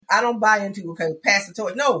I don't buy into, okay, pass the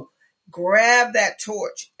torch. No, grab that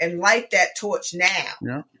torch and light that torch now.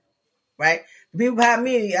 Yeah. Right? The people behind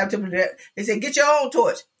me, they said, get your own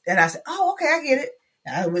torch. And I said, oh, okay, I get it.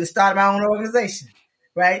 I would have started my own organization.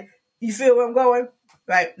 Right? You feel where I'm going?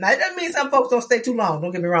 Right? Now, it doesn't mean some folks don't stay too long.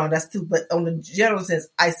 Don't get me wrong. That's too, but on the general sense,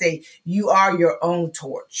 I say you are your own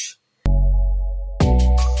torch.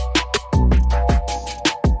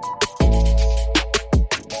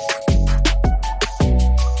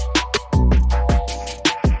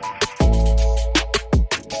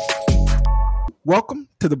 Welcome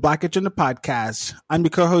to the Black Agenda Podcast. I'm your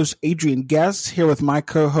co-host, Adrian Guest, here with my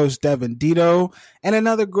co-host, Devin Dito, and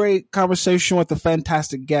another great conversation with a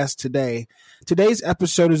fantastic guest today. Today's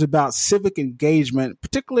episode is about civic engagement,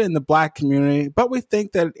 particularly in the Black community, but we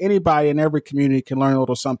think that anybody in every community can learn a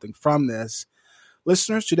little something from this.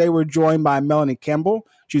 Listeners, today we're joined by Melanie Campbell.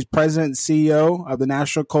 She's President and CEO of the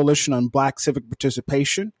National Coalition on Black Civic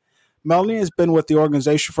Participation. Melanie has been with the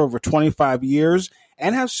organization for over 25 years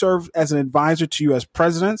and has served as an advisor to U.S.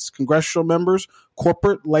 presidents, congressional members,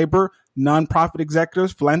 corporate, labor, nonprofit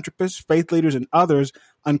executives, philanthropists, faith leaders, and others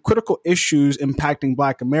on critical issues impacting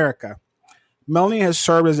Black America. Melanie has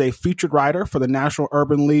served as a featured writer for the National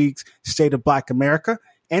Urban League's State of Black America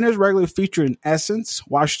and is regularly featured in Essence,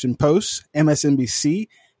 Washington Post, MSNBC,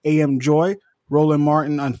 AM Joy, Roland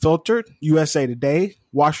Martin Unfiltered, USA Today,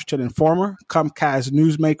 Washington Informer, Comcast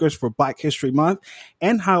Newsmakers for Black History Month,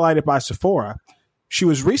 and highlighted by Sephora. She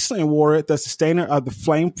was recently awarded the sustainer of the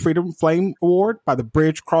Freedom Flame Award by the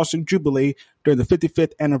Bridge Crossing Jubilee during the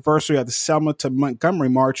 55th anniversary of the Selma to Montgomery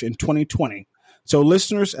March in 2020. So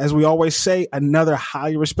listeners, as we always say, another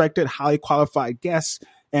highly respected, highly qualified guest.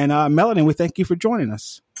 And Melanie, we thank you for joining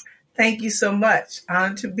us. Thank you so much.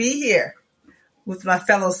 Honored to be here with my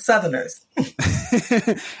fellow Southerners.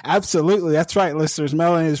 Absolutely, that's right, listeners.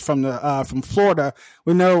 Melanie is from Florida.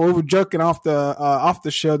 We know we were joking off the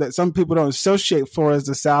show that some people don't associate Florida as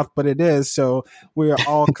the South, but it is. So we are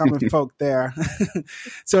all common folk there.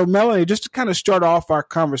 So Melanie, just to kind of start off our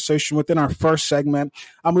conversation within our first segment,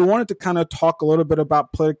 we wanted to kind of talk a little bit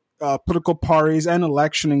about political parties and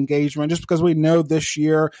election engagement, just because we know this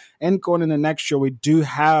year and going into next year, we do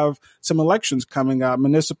have some elections coming up,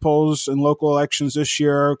 municipals and local elections this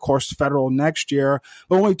year, of course, federal next year.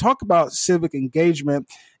 But when we talk about civic engagement,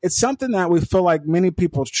 it's something that we feel like many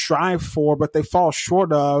people strive for, but they fall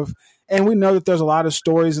short of. And we know that there's a lot of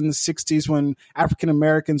stories in the 60s when African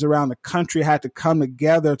Americans around the country had to come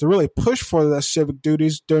together to really push for their civic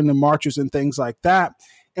duties during the marches and things like that.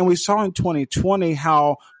 And we saw in 2020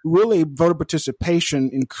 how really voter participation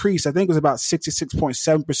increased. I think it was about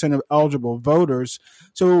 66.7% of eligible voters.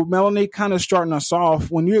 So Melanie, kind of starting us off,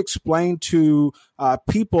 when you explain to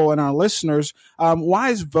people and our listeners,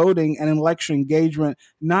 why is voting and election engagement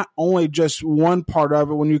not only just one part of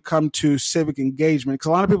it when you come to civic engagement? Because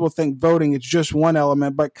a lot of people think voting is just one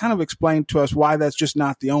element, but kind of explain to us why that's just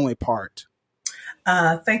not the only part.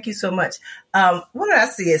 Thank you so much. What I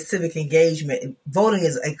see as civic engagement, voting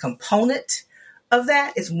is a component of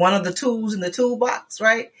that. It's one of the tools in the toolbox,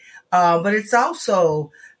 right? But it's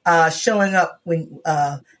also showing up when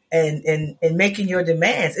and making your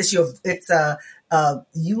demands. It's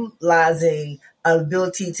utilizing an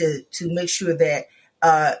ability to make sure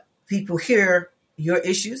that people hear your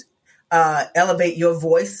issues, elevate your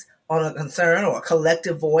voice on a concern or a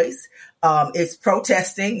collective voice. It's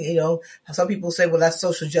protesting. You know, some people say, well, that's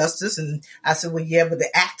social justice. And I said, well, yeah, but the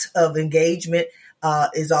act of engagement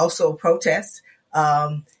is also protest.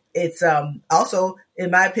 It's also,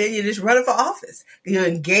 in my opinion, it's running for office. You're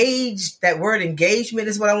engaged. That word engagement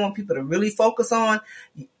is what I want people to really focus on.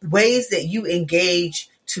 Ways that you engage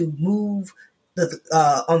to move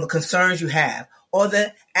on the concerns you have, or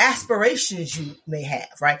the aspirations you may have,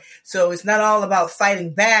 right? So it's not all about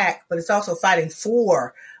fighting back, but it's also fighting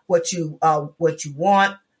for what you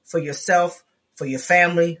want for yourself, for your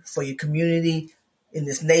family, for your community, in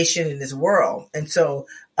this nation, in this world. And so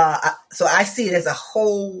I see it as a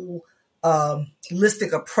whole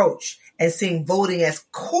holistic approach, and seeing voting as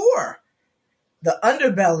core, the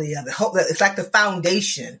underbelly of it. It's like the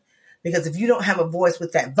foundation, because if you don't have a voice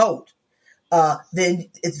with that vote, then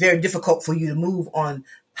it's very difficult for you to move on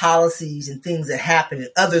policies and things that happen, and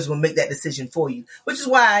others will make that decision for you, which is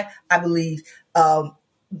why I believe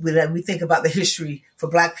when we think about the history for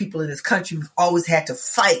Black people in this country, we've always had to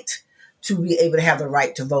fight to be able to have the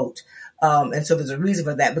right to vote. And so there's a reason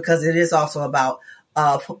for that, because it is also about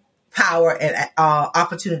power and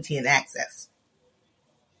opportunity and access.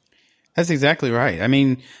 That's exactly right. I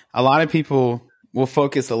mean, a lot of people will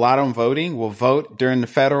focus a lot on voting. We'll vote during the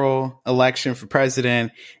federal election for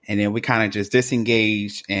president, and then we kind of just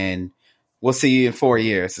disengage and we'll see you in 4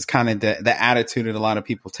 years. It's kind of the attitude that a lot of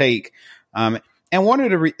people take. And one of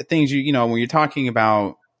the things, you know, when you're talking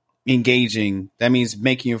about engaging, that means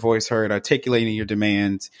making your voice heard, articulating your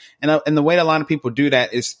demands. And the way that a lot of people do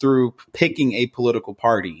that is through picking a political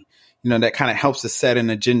party. You know, that kind of helps to set an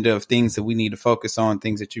agenda of things that we need to focus on,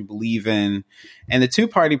 things that you believe in. And the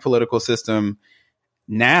two-party political system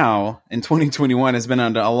now in 2021 has been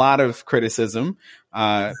under a lot of criticism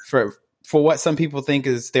for what some people think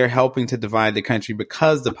is they're helping to divide the country,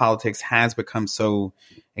 because the politics has become so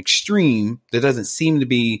extreme. There doesn't seem to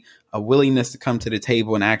be a willingness to come to the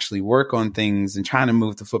table and actually work on things and trying to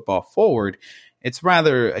move the football forward. It's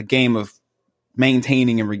rather a game of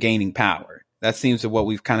maintaining and regaining power. That seems to what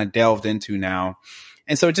we've kind of delved into now.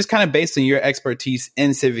 And so just kind of based on your expertise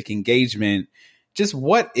in civic engagement, just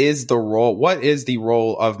what is the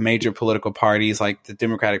role of major political parties like the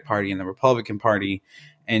Democratic Party and the Republican Party?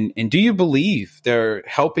 And do you believe they're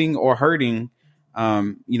helping or hurting,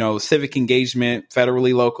 civic engagement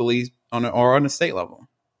federally, locally, on a state level?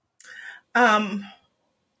 I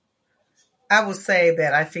would say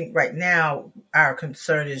that I think right now our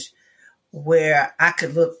concern is where I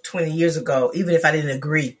could look 20 years ago, even if I didn't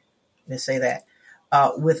agree, let's say that,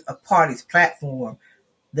 with a party's platform,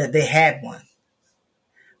 that they had one,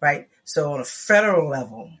 right? So on a federal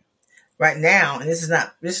level, right now, and this is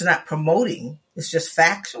not promoting, it's just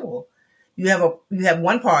factual. You have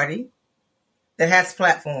one party that has a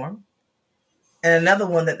platform, and another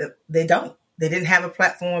one that they don't. They didn't have a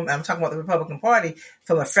platform. I'm talking about the Republican Party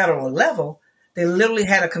from a federal level. They literally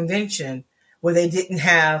had a convention where they didn't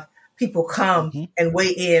have people come and weigh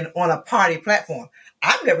in on a party platform.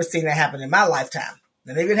 I've never seen that happen in my lifetime.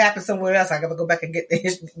 And maybe it happened somewhere else. I got to go back and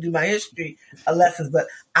do my history lessons, but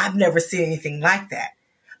I've never seen anything like that.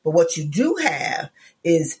 But what you do have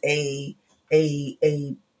is a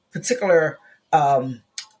particular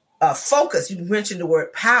focus. You mentioned the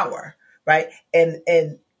word power, right?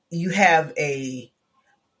 And you have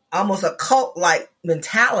almost a cult-like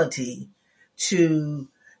mentality to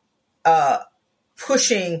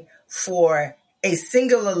pushing for a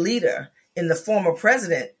singular leader in the former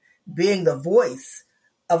president being the voice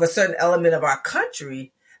of a certain element of our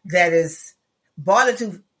country that is bought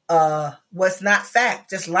into what's not fact,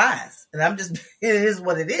 just lies. And it is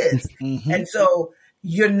what it is. And so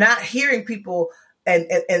you're not hearing people, and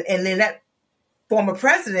then that former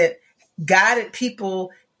president guided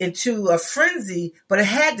people into a frenzy, but it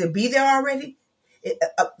had to be there already.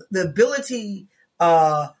 The ability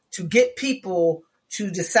to get people to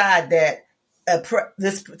decide that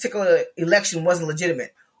this particular election wasn't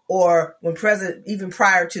legitimate, or when even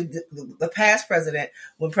prior to the past president,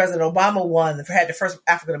 when President Obama won and had the first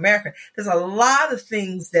African American, there's a lot of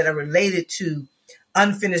things that are related to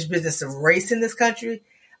unfinished business of race in this country,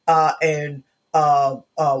 and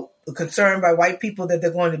concern by white people that they're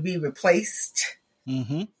going to be replaced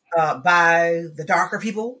by the darker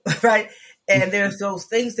people, right? And there's those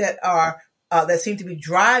things that are that seem to be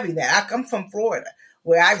driving that. I come from Florida,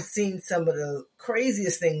 where I've seen some of the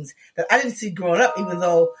craziest things that I didn't see growing up, even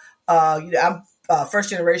though I'm first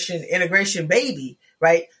generation integration baby,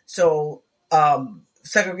 right? So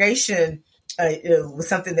segregation was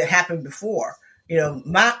something that happened before,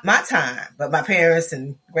 my time, but my parents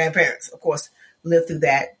and grandparents, of course, lived through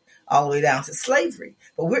that all the way down to slavery.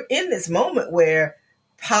 But we're in this moment where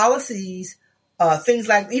policies, things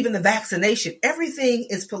like even the vaccination, everything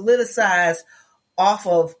is politicized off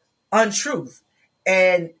of untruth.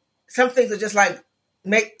 And some things are just like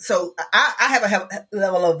so I have a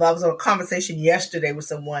level of, I was on a conversation yesterday with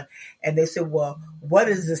someone, and they said, well, what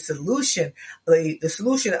is the solution? The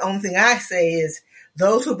solution, the only thing I say is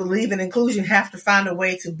those who believe in inclusion have to find a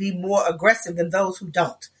way to be more aggressive than those who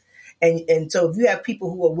don't. And so if you have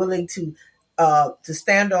people who are willing to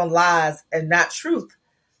stand on lies and not truth,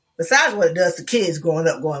 besides what it does to kids growing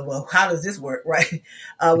up going, well, how does this work, right?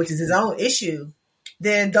 Which is his own issue.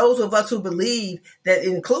 Then those of us who believe that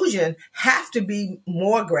inclusion have to be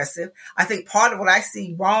more aggressive. I think part of what I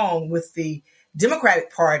see wrong with the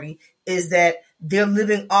Democratic Party is that they're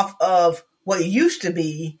living off of what used to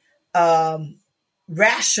be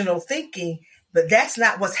rational thinking, but that's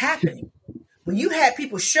not what's happening. When you had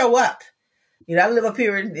people show up, I live up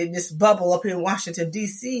here in this bubble up here in Washington,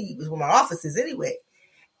 D.C., was where my office is anyway.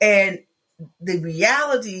 And the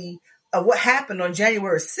reality of what happened on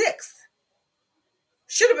January 6th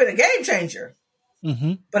should have been a game changer,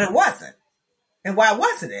 but it wasn't. And why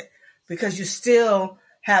wasn't it? Because you still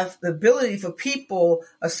have the ability for people,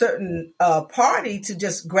 a certain party, to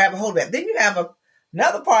just grab a hold of that. Then you have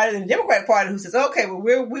another party, the Democratic Party, who says, okay,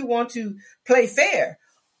 well, we want to play fair.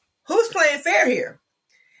 Who's playing fair here?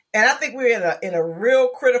 And I think we're in a real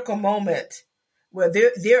critical moment where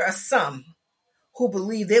there are some who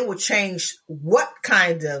believe they will change what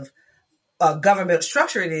kind of government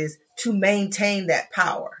structure it is to maintain that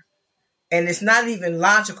power. And it's not even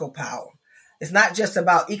logical power. It's not just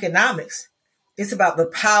about economics. It's about the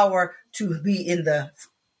power to be in the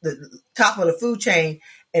top of the food chain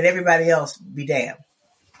and everybody else be damned.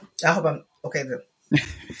 I hope I'm okay.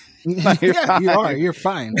 Yeah, you are. You're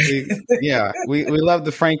fine. We love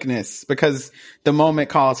the frankness because the moment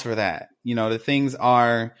calls for that. You know, the things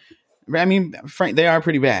are, I mean, they are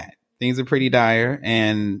pretty bad. Things are pretty dire,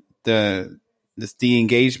 and the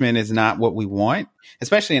engagement is not what we want,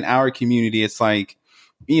 especially in our community. It's like,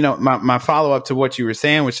 you know, my follow up to what you were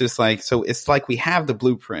saying was just like, so it's like we have the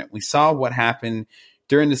blueprint. We saw what happened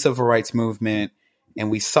during the civil rights movement,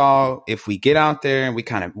 and we saw if we get out there and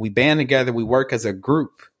we band together, we work as a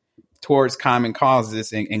group towards common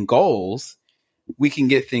causes and goals, we can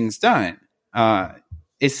get things done.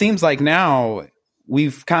 It seems like now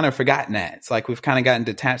we've kind of forgotten that. It's like we've kind of gotten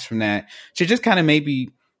detached from that. So just kind of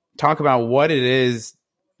maybe talk about what it is,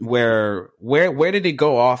 where did it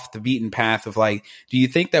go off the beaten path of, like, do you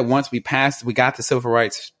think that once we got the civil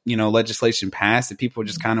rights, you know, legislation passed, that people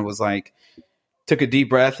just kind of was like, took a deep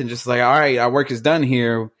breath and just like, all right, our work is done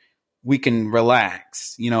here, we can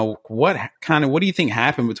relax? You know, what do you think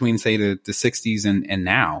happened between, say, the 60s and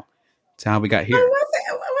now to how we got here?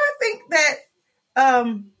 I think that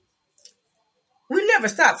we never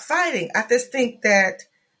stopped fighting. I just think that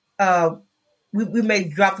we may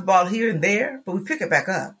drop the ball here and there, but we pick it back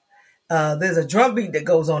up. There's a drumbeat that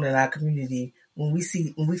goes on in our community when we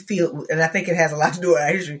feel, and I think it has a lot to do with our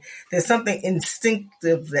history. There's something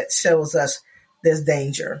instinctive that shows us there's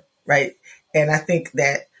danger, right? And I think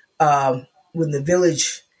that when the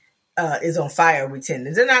village is on fire,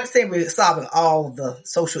 they're not saying we're solving all the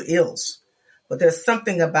social ills, but there's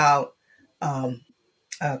something about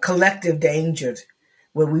collective danger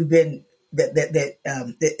where we've been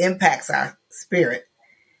that impacts our spirit.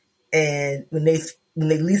 And when they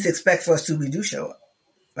least expect for us to, we do show up,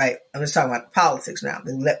 right? I'm just talking about politics now,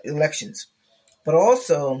 the elections. But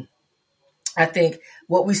also, I think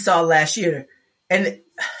what we saw last year, and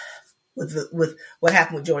with what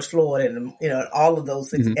happened with George Floyd and, you know, all of those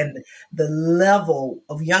things, and the level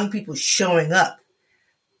of young people showing up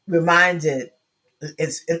reminded,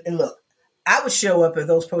 and look, I would show up at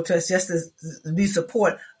those protests just to be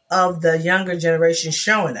support of the younger generation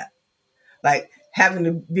showing up. Like, having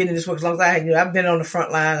to be in this work as long as I have, you know, I've been on the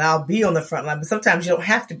front line, I'll be on the front line, but sometimes you don't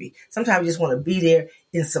have to be. Sometimes you just want to be there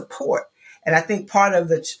in support. And I think part of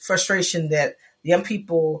the frustration that young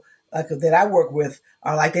people that I work with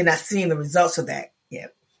are like, they're not seeing the results of that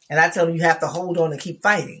yet. And I tell them, you have to hold on and keep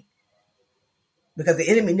fighting because the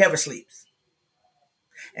enemy never sleeps.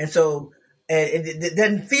 And so it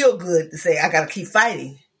doesn't feel good to say, I got to keep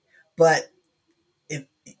fighting, but if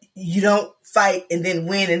you don't fight and then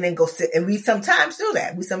win and then go sit, and we sometimes do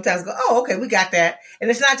that. We sometimes go, oh, okay, we got that. And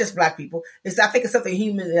it's not just Black people. I think it's something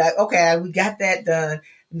human. Like, okay, we got that done.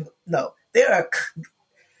 No, there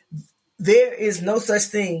is no such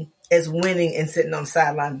thing as winning and sitting on the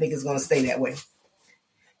sideline and think it's going to stay that way.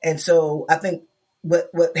 And so I think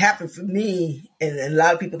what happened for me and a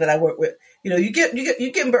lot of people that I work with, you know, you can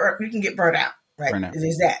get burnt out, right?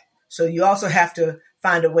 There's that. So you also have to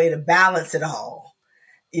find a way to balance it all,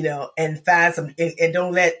 you know, and find some, and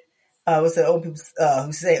don't let, what's the old people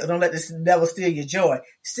who say, don't let this devil steal your joy. You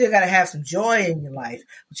still got to have some joy in your life,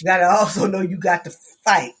 but you got to also know you got to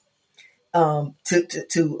fight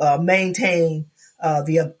to maintain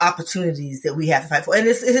the opportunities that we have to fight for. And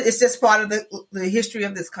it's just part of the history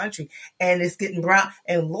of this country, and it's getting brown.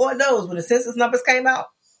 And Lord knows when the census numbers came out,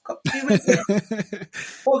 folks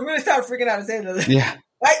really started freaking out and saying the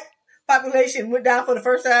white population went down for the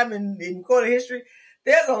first time in recorded history.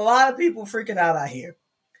 There's a lot of people freaking out here,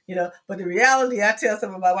 you know. But the reality, I tell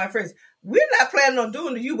some of my white friends, we're not planning on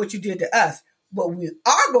doing to you what you did to us. What we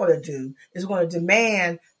are going to do is going to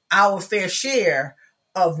demand our fair share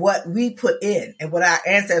of what we put in and what our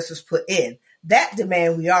ancestors put in. That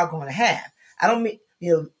demand we are going to have. I don't mean,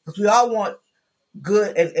 you know, because we all want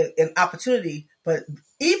good and opportunity, but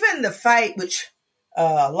even the fight, which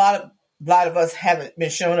a lot of us haven't been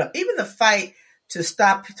showing up, even the fight to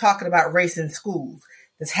stop talking about race in schools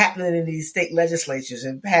that's happening in these state legislatures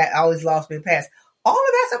and all these laws being passed, all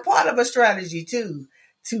of that's a part of a strategy too,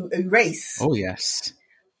 to erase. Oh, yes.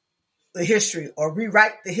 The history or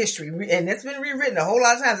rewrite the history. And it's been rewritten a whole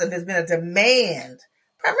lot of times. And there's been a demand,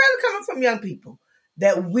 primarily coming from young people,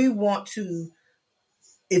 that we want to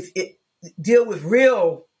deal with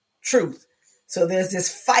real truth. So there's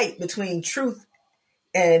this fight between truth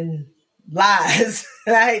and lies.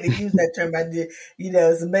 And I hate to use that term.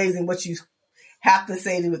 It's amazing what you have to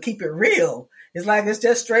say to keep it real. It's like it's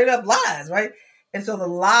just straight up lies, right? And so the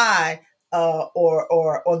lie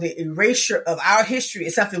or the erasure of our history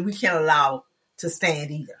is something we can't allow to stand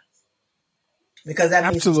either, because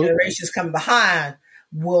that means generations coming behind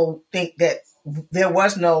will think that there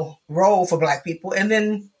was no role for Black people, and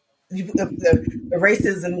then the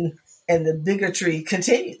racism and the bigotry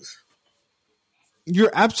continues.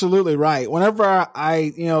 You're absolutely right. Whenever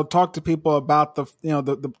I talk to people about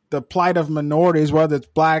the plight of minorities, whether it's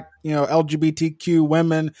Black, LGBTQ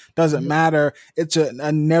women, doesn't matter. It's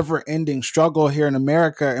a never ending struggle here in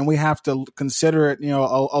America. And we have to consider it,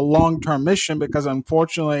 a long-term mission, because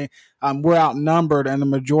unfortunately, we're outnumbered and the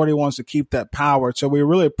majority wants to keep that power. So we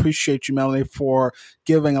really appreciate you, Melanie, for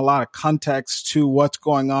giving a lot of context to what's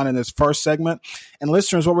going on in this first segment. And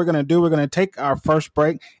listeners, what we're going to do, we're going to take our first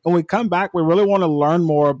break. When we come back, we really want to learn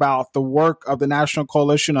more about the work of the National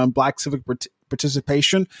Coalition on Black Civic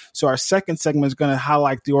Participation. So our second segment is going to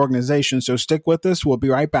highlight the organization. So stick with us. We'll be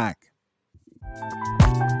right back.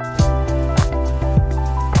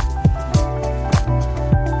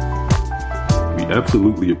 We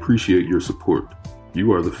absolutely appreciate your support.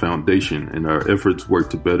 You are the foundation, and our efforts work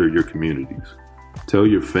to better your communities. Tell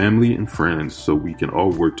your family and friends so we can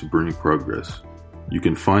all work to bring progress. You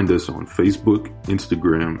can find us on Facebook,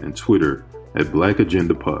 Instagram, and Twitter at Black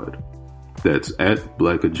Agenda Pod. That's at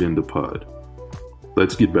Black Agenda Pod.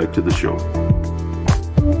 Let's get back to the show.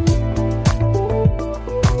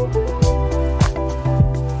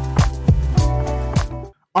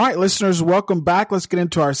 All right, listeners, welcome back. Let's get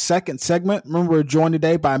into our second segment. Remember, we're joined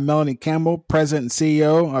today by Melanie Campbell, President and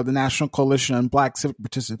CEO of the National Coalition on Black Civic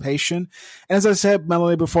Participation. And as I said,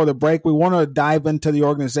 Melanie, before the break, we want to dive into the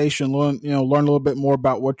organization, learn a little bit more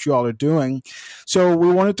about what you all are doing. So we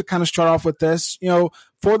wanted to kind of start off with this,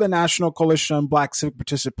 for the National Coalition on Black Civic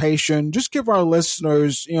Participation, just give our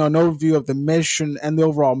listeners, an overview of the mission and the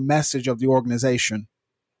overall message of the organization.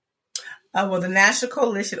 The National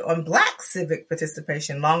Coalition on Black Civic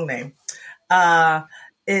Participation, long name,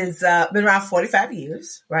 is been around 45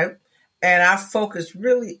 years, right? And our focus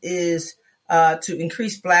really is to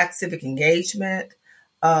increase Black civic engagement,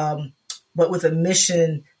 but with a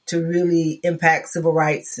mission to really impact civil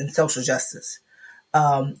rights and social justice.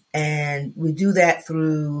 And we do that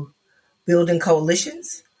through building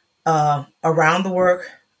coalitions around the work,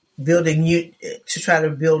 to try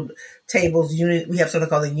to build tables. We have something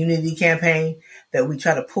called the Unity Campaign that we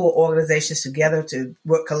try to pull organizations together to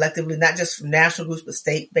work collectively, not just from national groups, but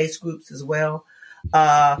state-based groups as well.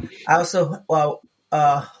 I also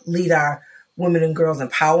lead our Women and Girls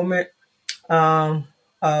Empowerment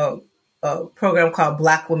program called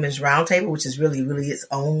Black Women's Roundtable, which is really its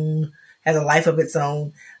own, has a life of its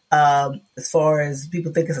own. As far as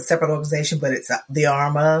people think it's a separate organization, but it's the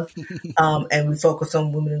arm of, and we focus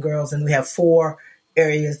on women and girls, and we have 4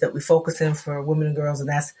 areas that we focus in for women and girls, and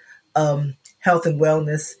that's health and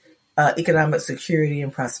wellness, economic security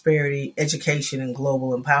and prosperity, education, and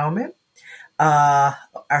global empowerment. Our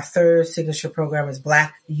third signature program is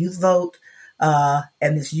Black Youth Vote, and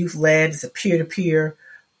it's youth-led. It's a peer-to-peer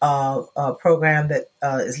program that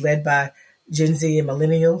is led by Gen Z and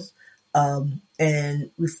millennials.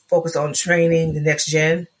 And we focus on training the next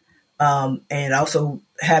gen, and also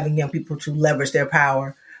having young people to leverage their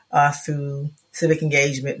power through civic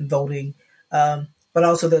engagement and voting. But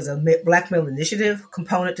also there's a Black Male Initiative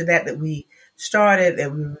component to that we started,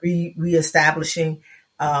 that we're reestablishing,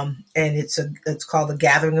 and it's called the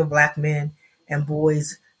Gathering of Black Men and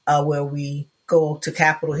Boys, where we go to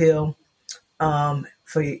Capitol Hill and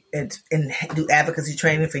do advocacy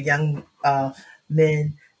training for young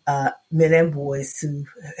men and boys to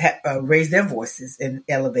raise their voices and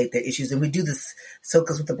elevate their issues. And we do this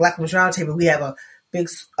because with the Black Women's Roundtable, we have a big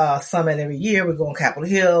summit every year. We go on Capitol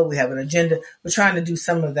Hill. We have an agenda. We're trying to do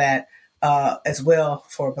some of that as well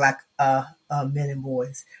for Black men and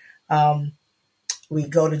boys. We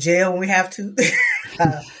go to jail when we have to.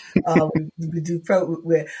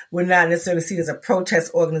 We're not necessarily seen as a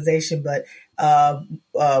protest organization, but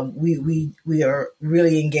we are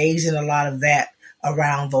really engaged in a lot of that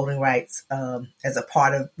around voting rights as a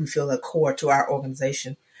part of, we feel, a core to our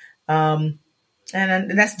organization. And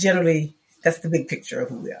that's the big picture of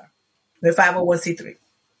who we are. We're 501c3.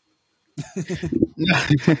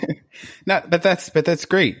 No, but that's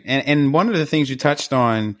great. And one of the things you touched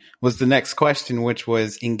on was the next question, which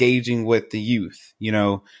was engaging with the youth,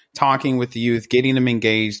 talking with the youth, getting them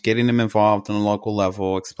engaged, getting them involved on a local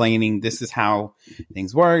level, explaining this is how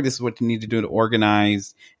things work. This is what you need to do to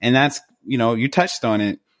organize. And that's, you touched on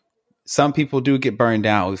it. Some people do get burned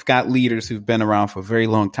out. We've got leaders who've been around for a very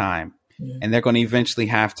long time. and they're going to eventually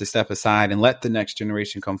have to step aside and let the next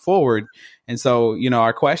generation come forward. And so,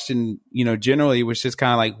 our question, generally was just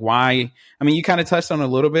kind of like why, I mean, you kind of touched on it a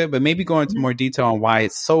little bit, but maybe go into more detail on why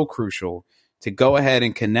it's so crucial to go ahead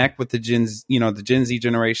and connect with the Gen Z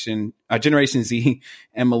generation, Generation Z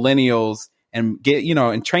and millennials, and get,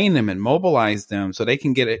 and train them and mobilize them so they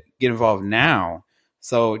can get involved now.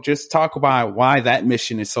 So just talk about why that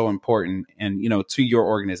mission is so important and, to your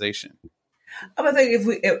organization. I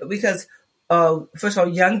think because first of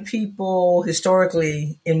all, young people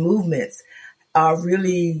historically in movements are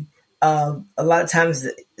really, a lot of times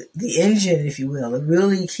the engine, if you will. It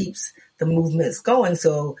really keeps the movements going.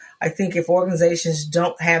 So I think if organizations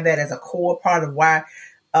don't have that as a core part of why,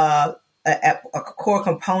 a core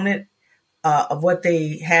component of what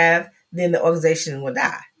they have, then the organization will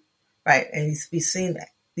die, right? And we've seen that.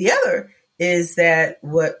 The other is that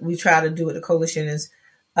what we try to do at the coalition is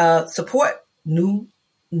support new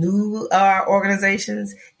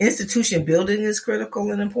organizations. Institution building is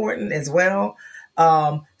critical and important as well.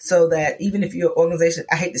 So that even if your organization,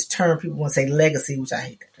 I hate this term, people want to say legacy, which I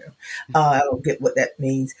hate that term. I don't get what that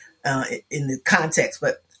means in the context,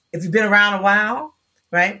 but if you've been around a while,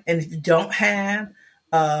 right, and if you don't have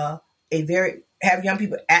have young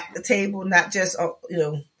people at the table, not just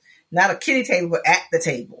not a kiddie table, but at the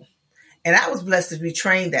table. And I was blessed to be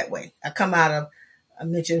trained that way. I come out of, I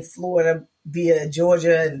mentioned Florida via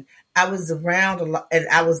Georgia, and I was around a lot, and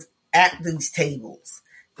I was at these tables.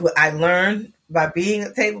 I learned by being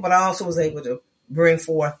at the table, but I also was able to bring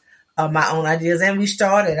forth my own ideas. And we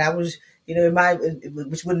started, I was,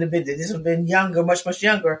 which wouldn't have been, this would have been younger, much, much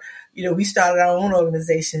younger. We started our own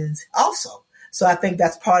organizations also. So I think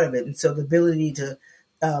that's part of it. And so the ability to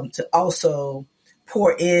also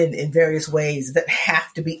pour in various ways that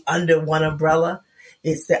have to be under one umbrella.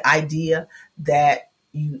 It's the idea that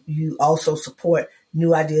you also support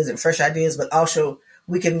new ideas and fresh ideas, but also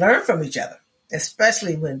we can learn from each other,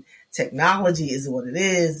 especially when technology is what it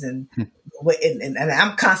is. And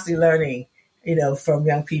I'm constantly learning, from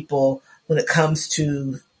young people when it comes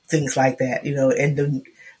to things like that, and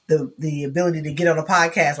the ability to get on a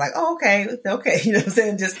podcast like, oh, okay. You know what I'm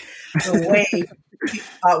saying? Just the way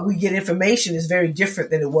we get information is very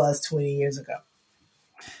different than it was 20 years ago.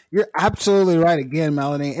 You're absolutely right again,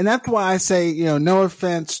 Melanie. And that's why I say, no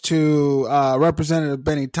offense to Representative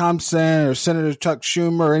Benny Thompson or Senator Chuck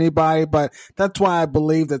Schumer or anybody, but that's why I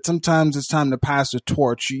believe that sometimes it's time to pass the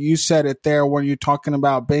torch. You said it there when you're talking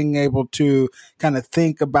about being able to kind of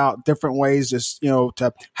think about different ways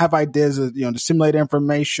to have ideas, to simulate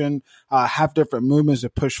information, have different movements to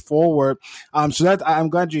push forward. So that I'm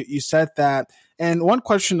glad you said that. And one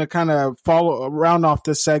question to kind of round off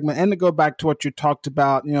this segment and to go back to what you talked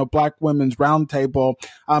about, Black Women's Roundtable,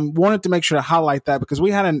 wanted to make sure to highlight that because we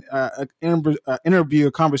had an interview,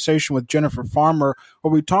 a conversation with Jennifer Farmer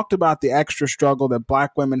where we talked about the extra struggle that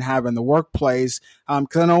Black women have in the workplace.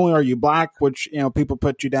 Because not only are you Black, which, people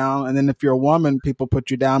put you down, and then if you're a woman, people put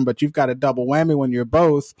you down, but you've got a double whammy when you're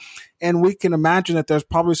both. And we can imagine that there's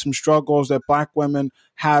probably some struggles that Black women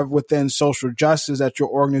have within social justice that your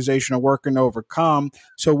organization are working to overcome.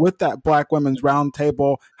 So with that Black Women's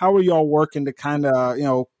Roundtable, how are y'all working to kind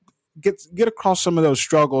of, get across some of those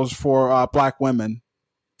struggles for Black women?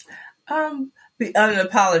 Be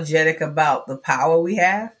unapologetic about the power we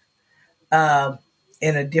have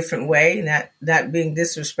in a different way, not being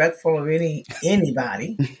disrespectful of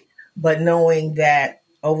anybody, but knowing that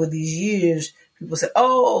over these years, people say,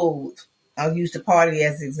 oh, I'll use the party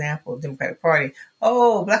as an example, Democratic Party.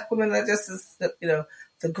 Oh, Black women are just, the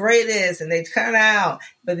greatest, and they turn out.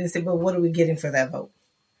 But then say, but what are we getting for that vote?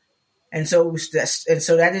 And so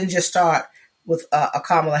that didn't just start with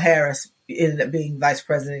Kamala Harris ended up being vice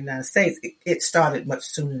president of the United States. It started much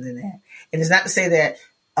sooner than that. And it's not to say that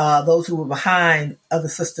those who were behind other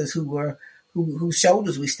sisters whose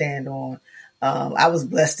shoulders we stand on. I was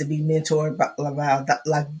blessed to be mentored by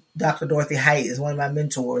like Dr. Dorothy Height is one of my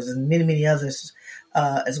mentors, and many, many others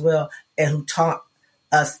as well, and who taught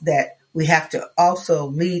us that we have to also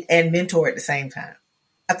lead and mentor at the same time.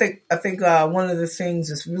 I think one of the things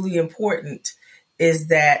that's really important is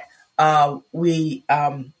that we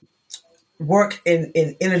work in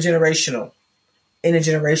intergenerationally,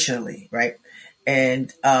 right,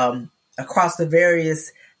 and across the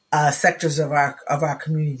various sectors of our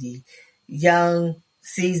community. Young,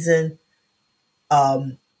 seasoned,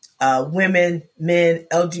 women, men,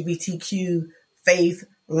 LGBTQ, faith,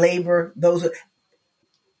 labor,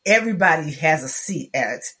 everybody has a seat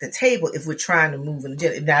at the table if we're trying to move an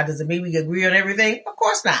agenda. Now, does it mean we agree on everything? Of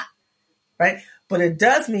course not, right? But it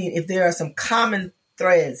does mean if there are some common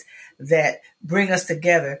threads that bring us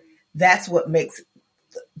together, that's what makes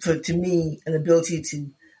to me, an ability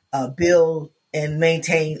to build and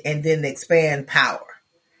maintain and then expand power.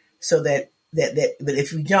 So but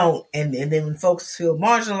if we don't, and then when folks feel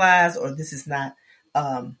marginalized or this is not,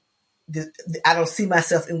 I don't see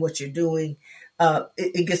myself in what you're doing,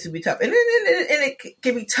 it gets to be tough. And it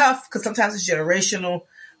can be tough because sometimes it's generational,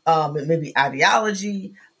 it may be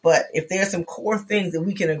ideology, but if there's some core things that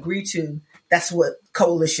we can agree to, that's what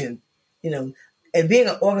coalition, and being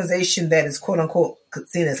an organization that is quote unquote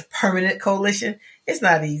seen as a permanent coalition, it's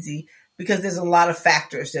not easy because there's a lot of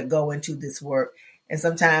factors that go into this work. And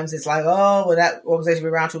sometimes it's like, oh, well, that organization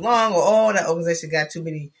been around too long, or oh, that organization got too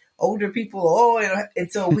many older people, or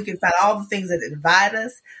and so we can find all the things that divide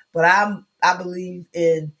us. But I believe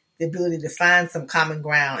in the ability to find some common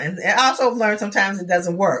ground, and I also learned sometimes it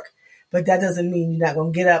doesn't work, but that doesn't mean you're not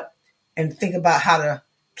going to get up and think about how to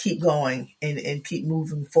keep going and keep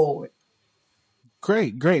moving forward.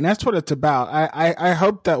 Great. And that's what it's about. I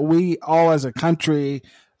hope that we all as a country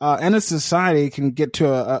and a society can get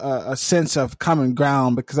to a sense of common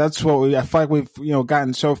ground, because that's what I feel like we've,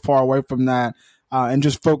 gotten so far away from that, and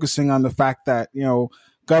just focusing on the fact that,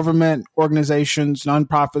 government organizations,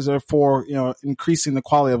 nonprofits are for, increasing the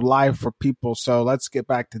quality of life for people. So let's get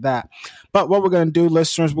back to that. But what we're going to do,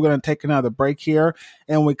 listeners, we're going to take another break here.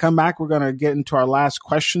 And when we come back, we're going to get into our last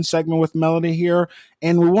question segment with Melody here.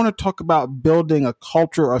 And we want to talk about building a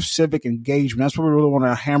culture of civic engagement. That's what we really want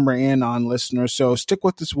to hammer in on, listeners. So stick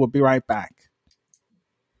with us. We'll be right back.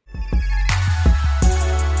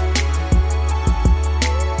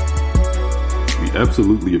 We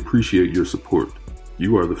absolutely appreciate your support.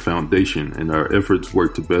 You are the foundation, and our efforts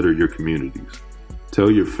work to better your communities. Tell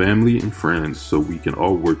your family and friends so we can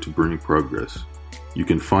all work to bring progress. You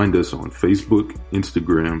can find us on Facebook,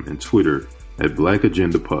 Instagram, and Twitter at Black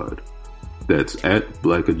Agenda Pod. That's at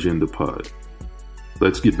Black Agenda Pod.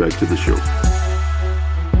 Let's get back to the show.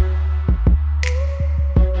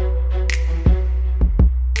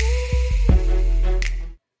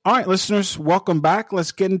 All right, listeners, welcome back.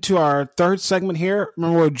 Let's get into our third segment here.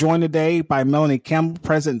 Remember, we're joined today by Melanie Campbell,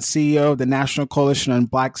 President and CEO of the National Coalition on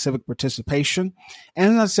Black Civic Participation.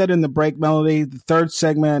 And as I said in the break, Melody, the third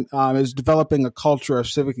segment is developing a culture of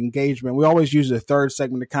civic engagement. We always use the third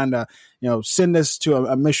segment to kind of, send us to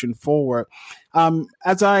a mission forward.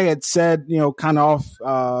 As I had said, kind of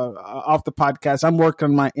off the podcast, I'm working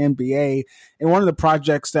on my MBA, and one of the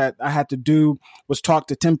projects that I had to do was talk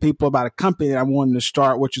to 10 people about a company that I wanted to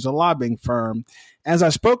start, which is a lobbying firm. As I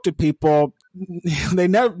spoke to people,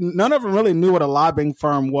 none of them really knew what a lobbying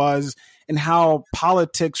firm was and how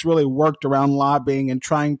politics really worked around lobbying and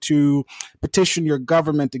trying to petition your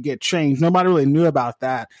government to get change. Nobody really knew about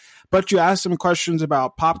that. But you asked them questions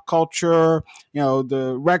about pop culture,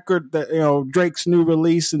 the record that, Drake's new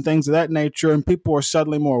release and things of that nature, and people are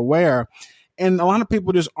suddenly more aware. And a lot of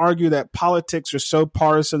people just argue that politics are so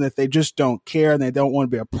partisan that they just don't care and they don't want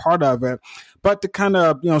to be a part of it. But to kind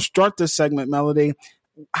of, start this segment, Melody,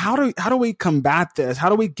 how do we combat this? How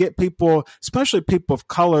do we get people, especially people of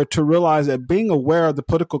color, to realize that being aware of the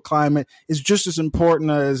political climate is just as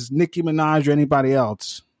important as Nicki Minaj or anybody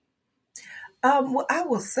else? Well, I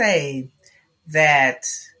will say that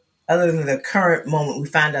other than the current moment we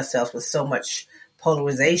find ourselves with so much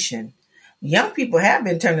polarization, young people have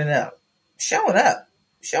been turning up, showing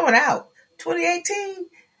out. 2018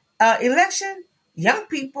 election, young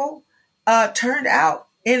people turned out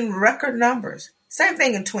in record numbers. Same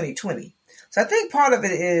thing in 2020. So I think part of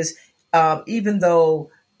it is, even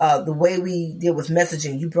though the way we deal with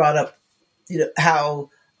messaging, you brought up,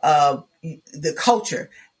 how the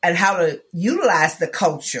culture and how to utilize the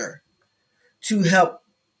culture to help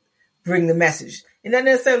bring the message. It doesn't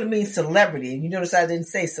necessarily mean celebrity. And you notice I didn't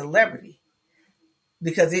say celebrity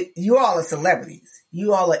because you all are celebrities.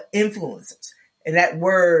 You all are influencers. And that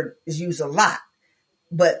word is used a lot.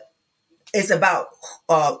 But it's about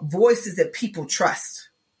voices that people trust.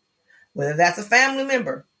 Whether that's a family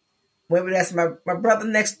member, whether that's my brother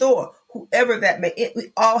next door, whoever that may,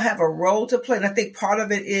 we all have a role to play. And I think part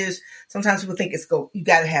of it is sometimes people think you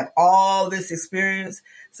got to have all this experience.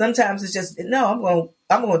 Sometimes it's just, no,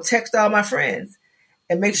 I'm going to text all my friends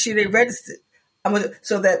and make sure they registered.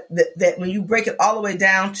 So that when you break it all the way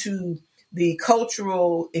down to the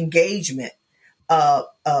cultural engagement,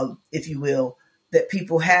 if you will, that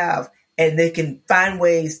people have, and they can find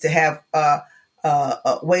ways to have,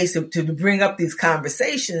 ways to bring up these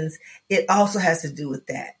conversations, it also has to do with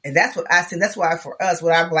that. And that's what I say. That's why for us,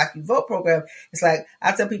 with our Black Youth Vote program, it's like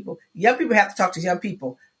I tell people, young people have to talk to young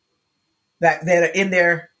people that are in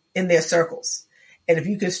their circles. And if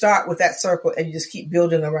you can start with that circle and you just keep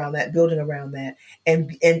building around that,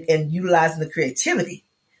 and utilizing the creativity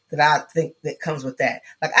that I think that comes with that.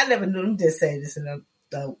 Like I never knew them to say this in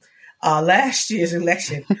the last year's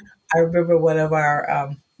election. I remember one of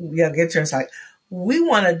our young interns like, we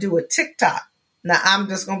want to do a TikTok. Now I'm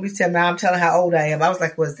just going to be telling. Now I'm telling how old I am. I was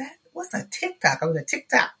like, what's a TikTok? I was a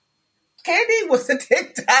TikTok. Candy, what's a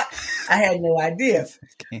TikTok? I had no idea.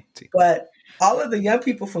 But all of the young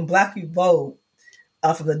people from Black Youth Vote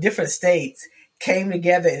from the different states came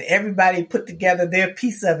together, and everybody put together their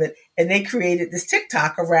piece of it, and they created this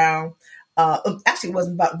TikTok around. Actually, it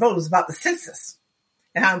wasn't about vote; it was about the census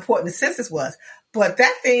and how important the census was. But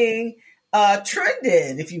that thing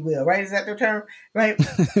trended, if you will, right? Is that the term, right?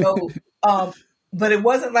 So, but it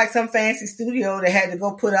wasn't like some fancy studio that had to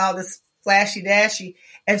go put all this flashy dashy.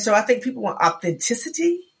 And so I think people want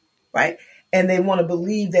authenticity, right? And they want to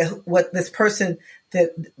believe that what this person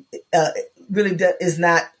that really is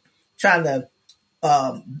not trying to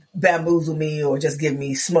bamboozle me or just give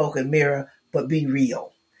me smoke and mirror, but be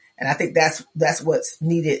real. And I think that's what's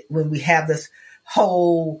needed when we have this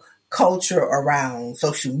whole culture around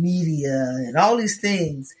social media and all these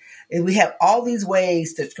things. And we have all these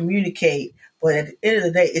ways to communicate, but at the end of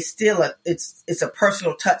the day, it's still it's a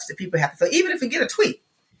personal touch that people have to feel. Even if you get a tweet,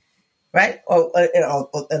 right? Or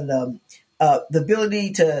the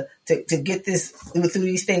ability to get this through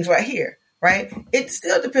these things right here, right? It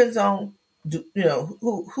still depends on,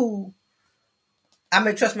 who I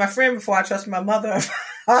may trust my friend before I trust my mother or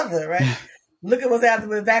father, right? Look at what's happening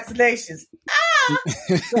with vaccinations.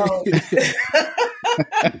 So,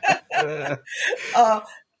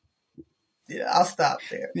 I'll stop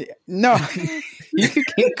there. No, you can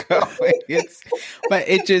keep going. But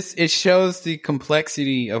it shows the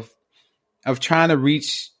complexity of trying to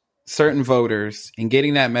reach certain voters and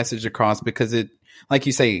getting that message across, because it, like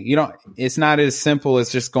you say, it's not as simple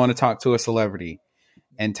as just going to talk to a celebrity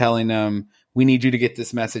and telling them, we need you to get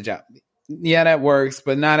this message out. Yeah, that works,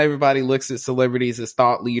 but not everybody looks at celebrities as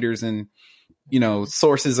thought leaders and,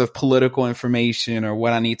 sources of political information or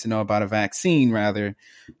what I need to know about a vaccine. Rather,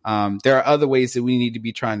 there are other ways that we need to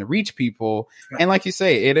be trying to reach people. Right. And like you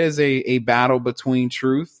say, it is a battle between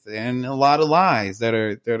truth and a lot of lies that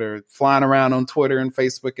are flying around on Twitter and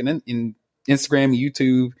Facebook and in Instagram,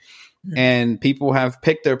 YouTube. Mm-hmm. And people have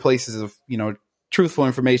picked their places of, truthful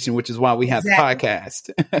information, which is why we have the podcast.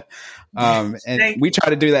 And we try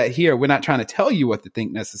to do that here. We're not trying to tell you what to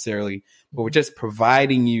think necessarily, but we're just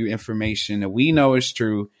providing you information that we know is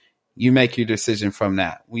true. You make your decision from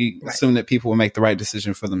that. We assume that people will make the right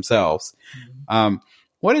decision for themselves. Mm-hmm.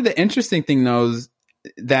 One of the interesting thing, though, is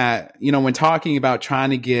that, when talking about trying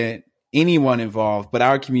to get anyone involved, but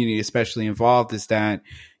our community especially involved, is that,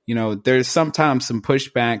 there's sometimes some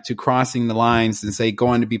pushback to crossing the lines and say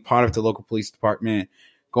going to be part of the local police department,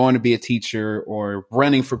 going to be a teacher, or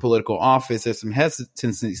running for political office. There's some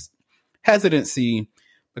hesitancy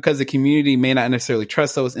because the community may not necessarily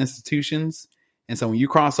trust those institutions. And so when you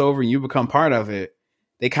cross over and you become part of it,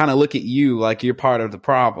 they kind of look at you like you're part of the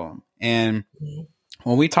problem. And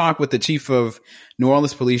when we talked with the chief of New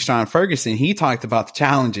Orleans Police, Sean Ferguson, he talked about the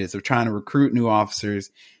challenges of trying to recruit new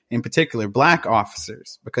officers, in particular Black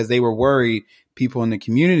officers, because they were worried people in the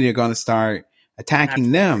community are going to start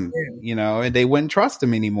attacking them, and they wouldn't trust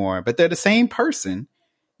them anymore. But they're the same person.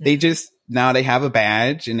 They just, now they have a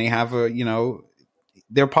badge and they have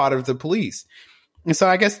they're part of the police. And so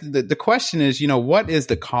I guess the question is, what is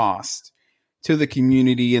the cost to the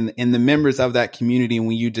community and the members of that community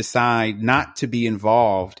when you decide not to be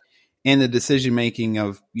involved in the decision making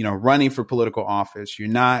of, running for political office? You're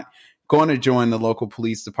not going to join the local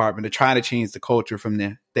police department to try to change the culture from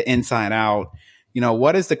the inside out.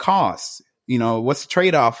 What is the cost? What's the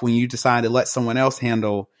trade-off when you decide to let someone else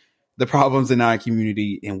handle the problems in our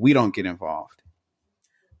community and we don't get involved?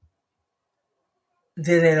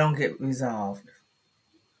 Then they don't get resolved.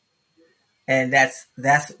 And that's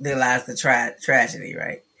there lies the tragedy,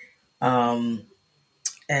 right? And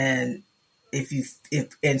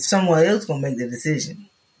if someone else gonna make the decision,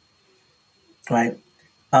 right?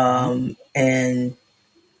 And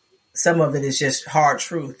some of it is just hard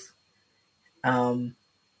truth. And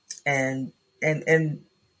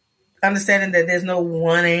understanding that there's no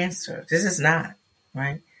one answer. This is not,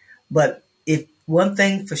 right? But if one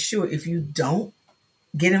thing for sure, if you don't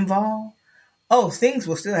get involved, things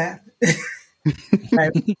will still happen.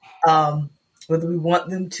 Right? Whether we want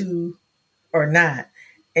them to or not.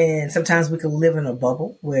 And sometimes we can live in a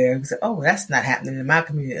bubble where we say, that's not happening in my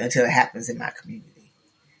community until it happens in my community.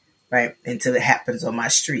 Right? Until it happens on my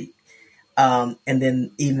street. And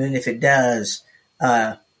then even if it does,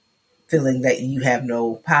 feeling that you have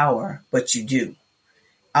no power, but you do.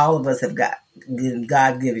 All of us have got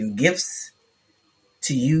God-given gifts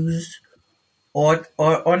to use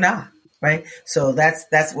or not, right? So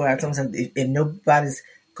that's where I tell them, if nobody's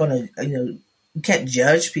gonna, you can't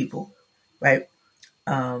judge people, right?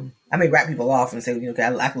 I may wrap people off and say,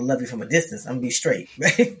 I can love you from a distance. I'm gonna be straight,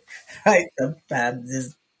 right? Right? Sometimes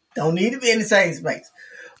just don't need to be in the same space,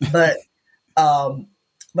 but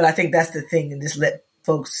I think that's the thing, and just let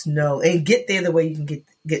folks know and get there the way you can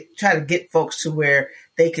try to get folks to where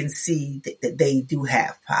they can see that they do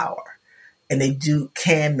have power and they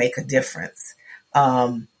can make a difference.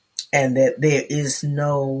 And that there's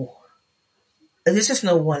just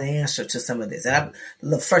no one answer to some of this. And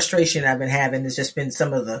the frustration I've been having has just been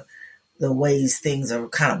some of the ways things are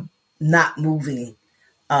kind of not moving.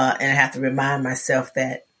 And I have to remind myself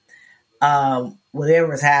that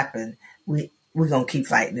whatever has happened, we're going to keep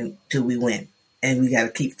fighting until we win. And we got to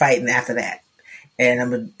keep fighting after that.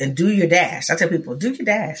 And and do your dash. I tell people, do your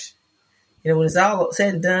dash. When it's all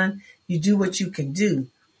said and done, you do what you can do.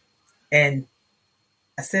 And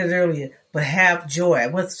I said it earlier, but have joy.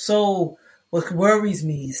 What worries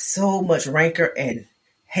me is so much rancor and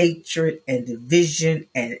hatred and division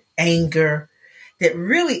and anger that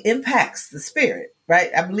really impacts the spirit, right?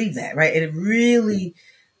 I believe that, right? And it really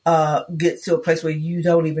gets to a place where you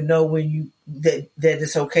don't even know that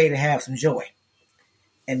it's okay to have some joy.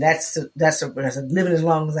 And that's living as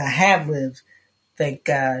long as I have lived. Thank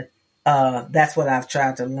God. That's what I've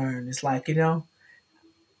tried to learn. It's like,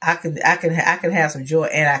 I can have some joy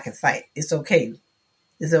and I can fight. It's okay.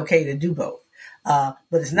 It's okay to do both. But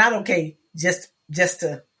it's not okay just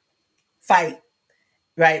to fight,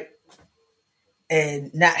 right?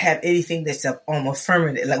 And not have anything that's almost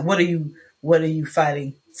permanent. Like, what are you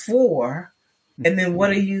fighting for? And then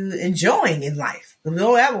what are you enjoying in life? We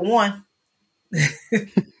only have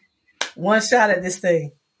one shot at this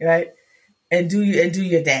thing, right? And do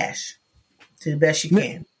your dash to the best you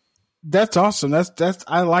can. That's awesome. That's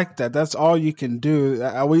I like that. That's all you can do.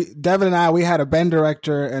 Devin and I, we had a band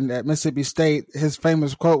director at Mississippi State. His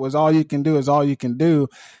famous quote was, "All you can do is all you can do."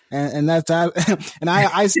 And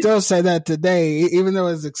I still say that today, even though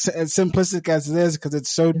it's as simplistic as it is, because it's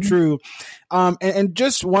so true. And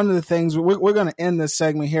just one of the things, we're going to end this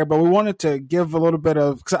segment here, but we wanted to give a little bit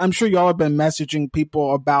of, because I'm sure y'all have been messaging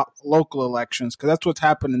people about local elections, because that's what's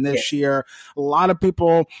happening this year. A lot of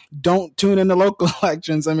people don't tune into local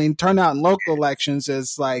elections. I mean, turnout in local elections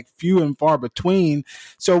is like few and far between.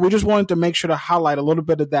 So we just wanted to make sure to highlight a little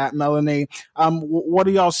bit of that, Melanie. What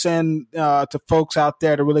are y'all saying to folks out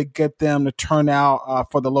there to really get them to turn out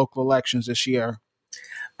for the local elections this year?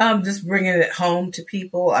 Just bringing it home to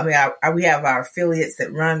people. I mean, we have our affiliates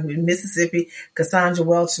that run in Mississippi. Cassandra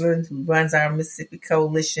Welchland, who runs our Mississippi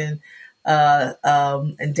Coalition,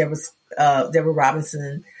 and Deborah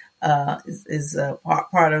Robinson is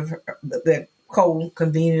part of the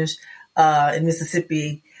co-conveners in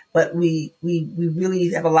Mississippi. But we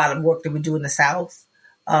really have a lot of work that we do in the South.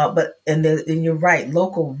 And you're right,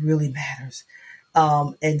 local really matters.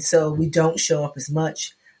 And so we don't show up as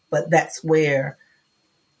much, but that's where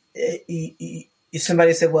if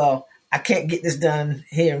somebody said, well, I can't get this done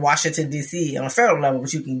here in Washington, D.C. on a federal level,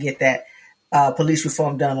 but you can get that police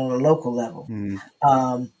reform done on a local level. And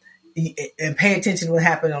pay attention to what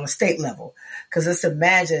happened on a state level. Because let's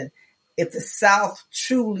imagine if the South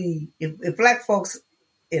truly, if Black folks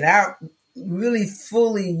in our really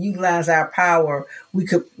fully utilize our power, we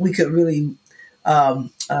could really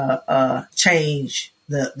change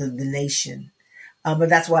the nation. But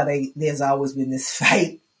that's why there's always been this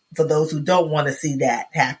fight for those who don't want to see that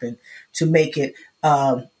happen, to make it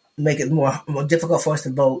more difficult for us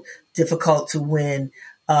to vote, difficult to win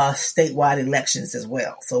statewide elections as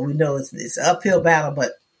well. So we know it's an uphill battle,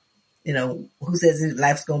 but who says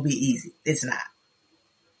life's going to be easy? It's not.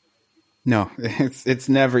 No, it's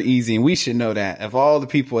never easy, and we should know that. Of all the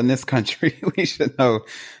people in this country, we should know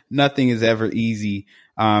nothing is ever easy.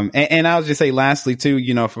 And I'll just say lastly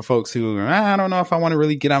too, for folks who are, I don't know if I want to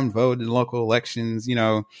really get out and vote in local elections, you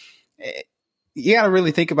got to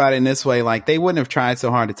really think about it in this way. Like, they wouldn't have tried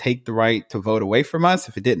so hard to take the right to vote away from us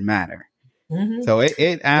if it didn't matter. Mm-hmm. So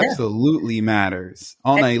it absolutely matters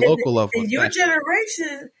on a local level. In your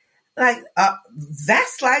generation,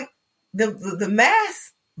 that's like the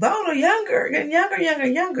mass vote or younger and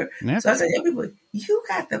younger. Yeah. So I said, people, you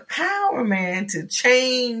got the power, man, to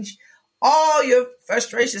change all your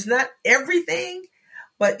frustrations, not everything,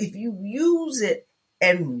 but if you use it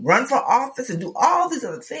and run for office and do all these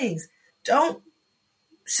other things, don't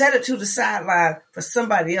set it to the sideline for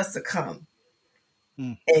somebody else to come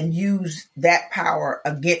and use that power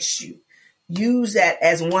against you. Use that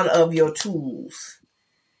as one of your tools.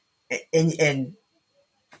 And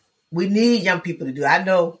we need young people to do it. I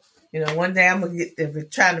know One day I'm gonna if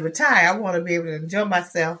trying to retire. I want to be able to enjoy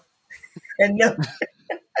myself, and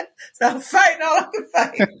so I'm fighting all I can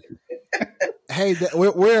fight. Hey,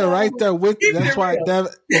 we're right there with you. That's why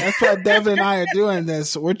Devin and I are doing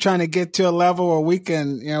this. We're trying to get to a level where we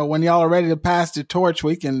can, when y'all are ready to pass the torch,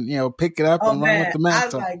 we can, pick it up and run with the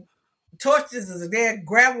mantle. I was like, torches is there.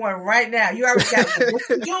 Grab one right now. You already got one. What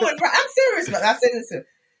you're doing? I'm serious. But I said this.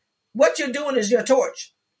 What you're doing is your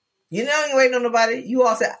torch. You ain't waiting on nobody. You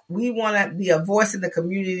all said, we want to be a voice in the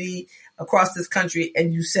community across this country,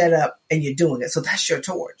 and you set up and you're doing it. So that's your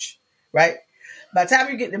torch, right? By the time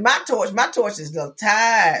you get to my torch is a little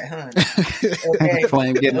tired, honey. Okay.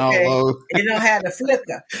 Flame getting all low. You don't have the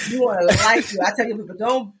flicker. You want to light you. I tell you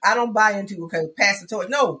people, I don't buy into, okay, pass the torch.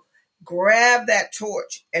 No, grab that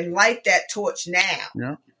torch and light that torch now.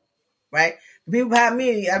 Yeah. Right? The people behind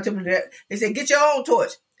me, I tell them that, they say, get your own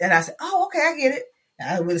torch. And I said, oh, okay, I get it.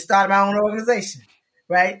 I would have started my own organization.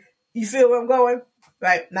 Right? You feel where I'm going?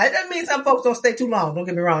 Right. Now, it doesn't mean some folks don't stay too long. Don't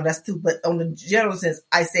get me wrong. That's too, but on the general sense,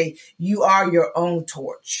 I say you are your own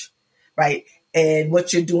torch. Right. And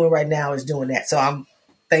what you're doing right now is doing that. So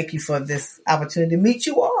thank you for this opportunity to meet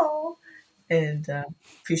you all, and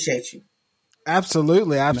appreciate you.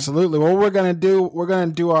 Absolutely. Absolutely. What we're going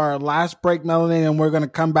to do our last break, Melanie, and we're going to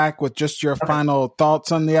come back with just your final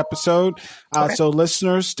thoughts on the episode. So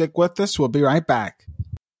listeners, stick with us. We'll be right back.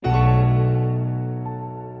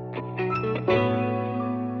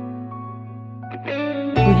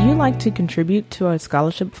 Would you like to contribute to our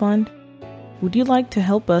scholarship fund? Would you like to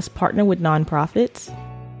help us partner with nonprofits?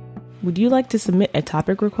 Would you like to submit a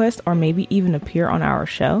topic request or maybe even appear on our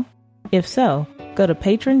show? If so, go to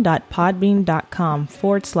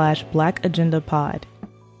patron.podbean.com/Black Agenda Pod.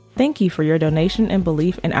 Thank you for your donation and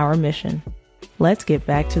belief in our mission. Let's get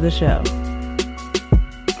back to the show.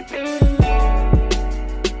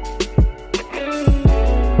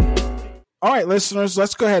 All right, listeners,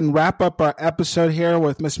 let's go ahead and wrap up our episode here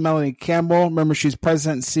with Miss Melanie Campbell. Remember, she's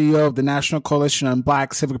president and CEO of the National Coalition on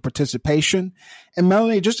Black Civic Participation. And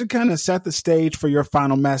Melanie, just to kind of set the stage for your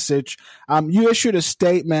final message, you issued a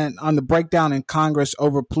statement on the breakdown in Congress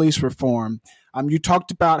over police reform. You talked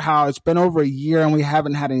about how it's been over a year and we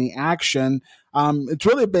haven't had any action. It's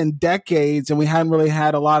really been decades and we haven't really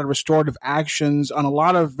had a lot of restorative actions on a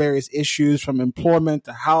lot of various issues, from employment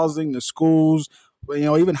to housing to schools,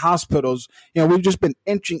 even hospitals. We've just been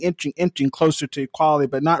inching closer to equality,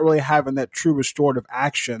 but not really having that true restorative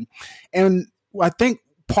action. And I think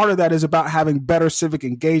part of that is about having better civic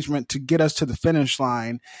engagement to get us to the finish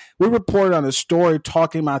line. We reported on a story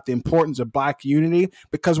talking about the importance of Black unity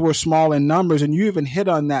because we're small in numbers, and you even hit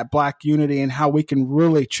on that Black unity and how we can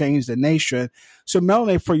really change the nation. So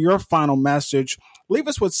Melanie, for your final message, leave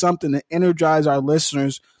us with something to energize our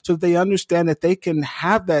listeners so that they understand that they can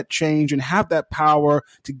have that change and have that power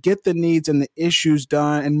to get the needs and the issues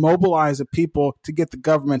done and mobilize the people to get the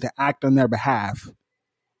government to act on their behalf.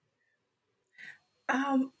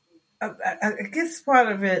 I guess part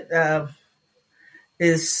of it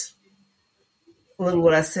is a little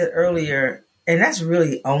what I said earlier, and that's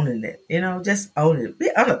really owning it. Just own it. Be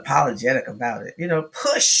unapologetic about it.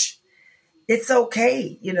 Push. It's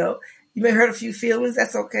okay. You may hurt a few feelings.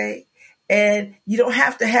 That's okay. And you don't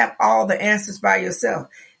have to have all the answers by yourself.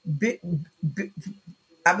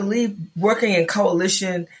 I believe working in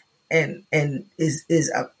coalition and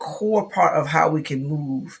is a core part of how we can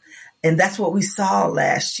move. And that's what we saw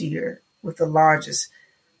last year with the largest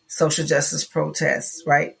social justice protests,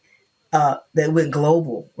 right? That went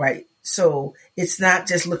global, right? So it's not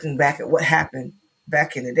just looking back at what happened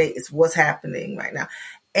back in the day. It's what's happening right now.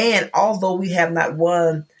 And although we have not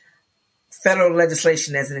won federal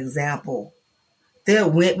legislation as an example,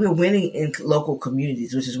 we're winning in local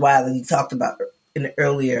communities, which is why you talked about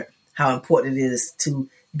earlier how important it is to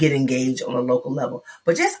get engaged on a local level.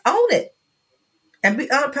 But just own it and be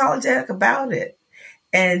unapologetic about it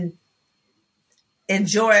and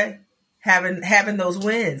enjoy having those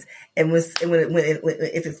wins. And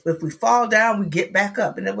if we fall down, we get back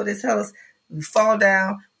up. And that's what it tells us. We fall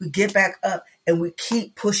down, we get back up, and we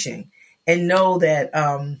keep pushing and know that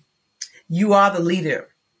you are the leader.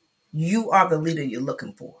 You are the leader you're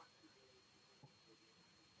looking for.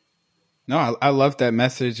 No, I love that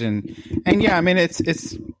message. And yeah, I mean,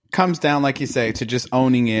 it's comes down, like you say, to just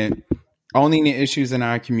owning it, owning the issues in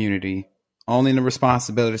our community, owning the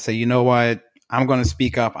responsibility to say, you know what, I'm going to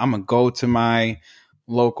speak up. I'm going to go to my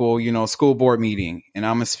local, school board meeting, and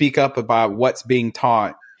I'm going to speak up about what's being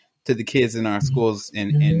taught to the kids in our schools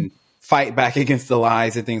and fight back against the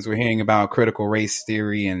lies and things we're hearing about critical race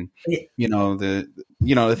theory and, the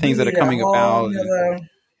things that are coming about.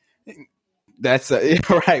 That's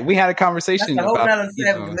right. We had a conversation That's a whole about nother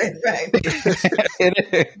subject, right?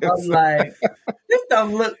 it is. I'm like, this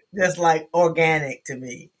don't look just like organic to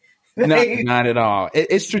me. No, not at all.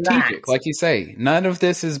 It's strategic, Not. like you say. None of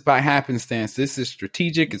this is by happenstance. This is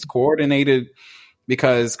strategic. It's coordinated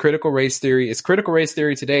because critical race theory is critical race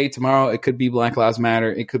theory today. Tomorrow, it could be Black Lives Matter.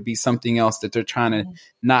 It could be something else that they're trying to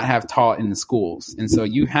not have taught in the schools. And so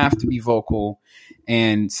you have to be vocal,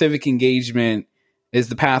 and civic engagement is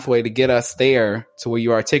the pathway to get us there to where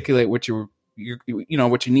you articulate what your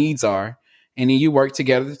what your needs are, and then you work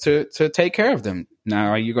together to take care of them.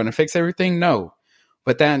 Now, are you going to fix everything? No.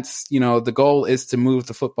 But that's, the goal is to move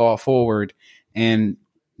the football forward. And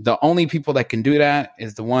the only people that can do that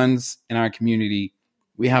is the ones in our community.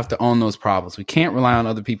 We have to own those problems. We can't rely on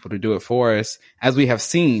other people to do it for us. As we have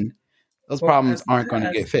seen, those problems aren't going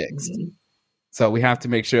to get fixed. Mm-hmm. So we have to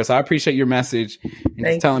make sure. So I appreciate your message and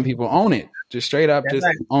just telling people, own it. Just straight up, that's just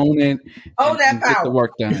right. Own it. Own that power. Get the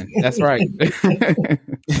work done. That's right.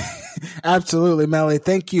 Absolutely, Melly.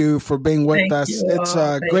 Thank you for being with us. It's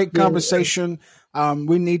a great conversation.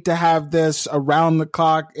 We need to have this around the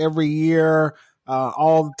clock every year,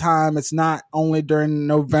 all the time. It's not only during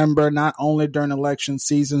November, not only during election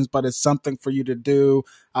seasons, but it's something for you to do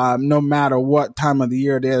no matter what time of the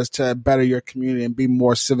year it is to better your community and be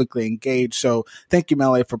more civically engaged. So thank you,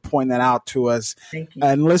 Melly, for pointing that out to us. Thank you.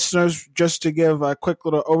 And listeners, just to give a quick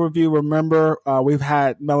little overview, remember, we've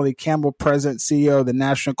had Melanie Campbell, President, CEO of the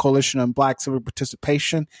National Coalition on Black Civic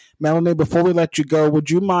Participation. Melanie, before we let you go, would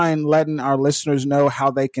you mind letting our listeners know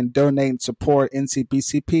how they can donate and support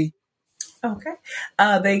NCBCP? Okay.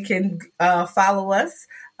 They can follow us.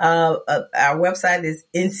 Our website is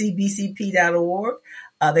ncbcp.org.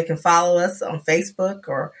 They can follow us on Facebook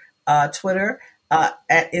or Twitter at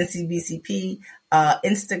NCBCP,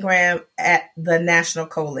 Instagram at the National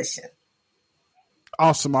Coalition.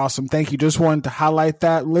 Awesome. Thank you. Just wanted to highlight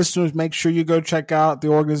that. Listeners, make sure you go check out the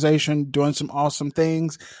organization doing some awesome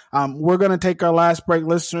things. We're going to take our last break,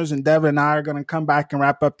 listeners, and Devin and I are going to come back and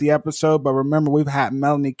wrap up the episode. But remember, we've had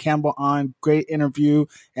Melanie Campbell on. Great interview.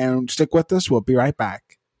 And stick with us. We'll be right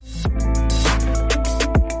back.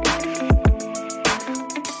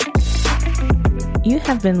 You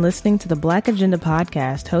have been listening to the Black Agenda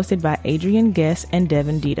podcast hosted by Adrian Guess and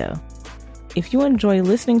Devin Dito. If you enjoy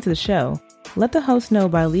listening to the show, let the host know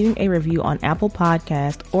by leaving a review on Apple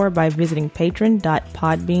Podcast or by visiting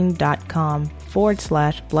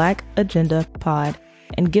patron.podbean.com/Black Agenda Pod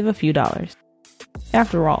and give a few dollars.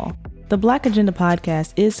 After all, the Black Agenda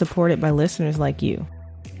podcast is supported by listeners like you.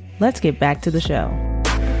 Let's get back to the show.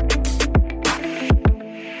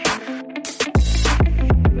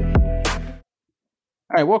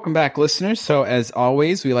 All right, welcome back, listeners. So as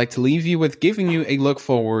always, we like to leave you with giving you a look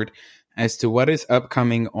forward as to what is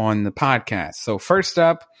upcoming on the podcast. So first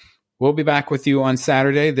up, we'll be back with you on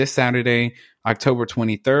Saturday, this Saturday, October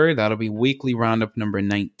 23rd. That'll be weekly roundup number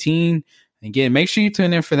 19. Again, make sure you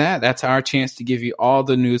tune in for that. That's our chance to give you all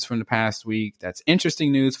the news from the past week. That's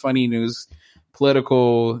interesting news, funny news,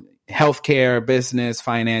 political, healthcare, business,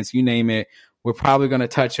 finance, you name it. We're probably going to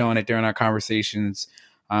touch on it during our conversations.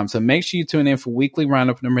 So make sure you tune in for weekly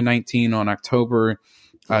roundup number 19 on October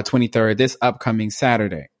 23rd, this upcoming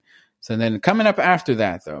Saturday. So then coming up after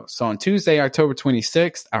that, though, so on Tuesday, October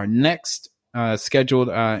 26th, our next scheduled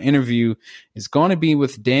interview is going to be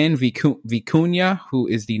with Dan Vicuña, who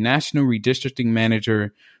is the National Redistricting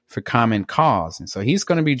Manager for Common Cause. And so he's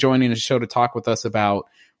going to be joining the show to talk with us about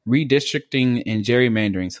redistricting and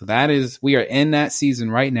gerrymandering. So we are in that season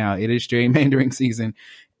right now. It is gerrymandering season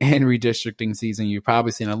and redistricting season. You've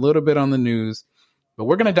probably seen a little bit on the news, but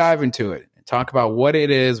we're going to dive into it and talk about what it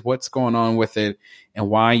is, what's going on with it, and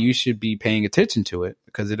why you should be paying attention to it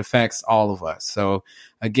because it affects all of us. So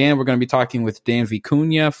again, we're going to be talking with Dan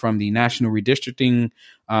Vicuña from the National Redistricting,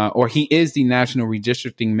 or he is the National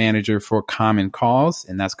Redistricting Manager for Common Cause,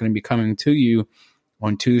 and that's going to be coming to you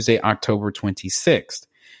on Tuesday, October 26th.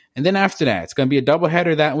 And then after that, it's going to be a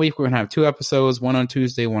doubleheader that week. We're going to have 2 episodes, one on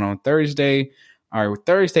Tuesday, one on Thursday. Our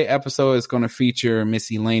Thursday episode is going to feature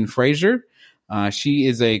Miss Elaine Frazier. She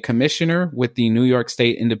is a commissioner with the New York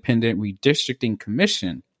State Independent Redistricting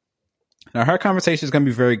Commission. Now, her conversation is going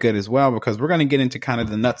to be very good as well because we're going to get into kind of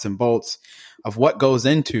the nuts and bolts of what goes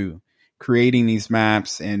into creating these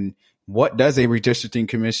maps and what does a redistricting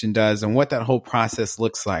commission does and what that whole process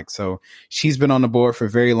looks like. So she's been on the board for a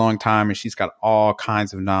very long time and she's got all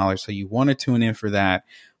kinds of knowledge. So you want to tune in for that.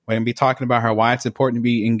 We're going to be talking about why it's important to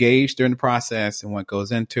be engaged during the process and what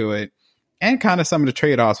goes into it and kind of some of the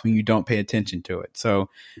trade-offs when you don't pay attention to it. So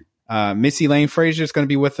Miss Elaine Frazier is going to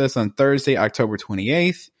be with us on Thursday, October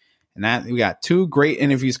 28th. And we got 2 great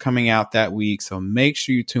interviews coming out that week. So make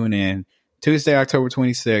sure you tune in Tuesday, October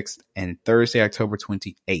 26th, and Thursday, October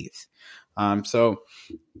 28th. So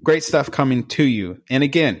great stuff coming to you. And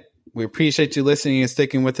again, we appreciate you listening and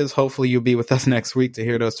sticking with us. Hopefully you'll be with us next week to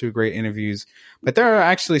hear those 2 great interviews. But there are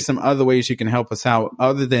actually some other ways you can help us out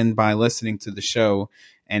other than by listening to the show.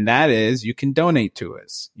 And that is you can donate to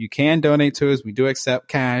us. You can donate to us. We do accept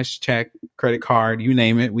cash, check, credit card, you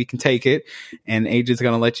name it. We can take it. And Agent's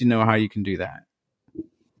going to let you know how you can do that.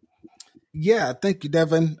 Yeah, thank you,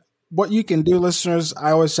 Devin. What you can do, listeners,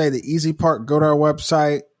 I always say the easy part, go to our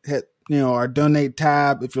website, hit our donate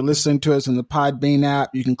tab. If you're listening to us in the Podbean app,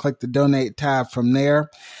 you can click the donate tab from there.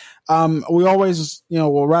 We always,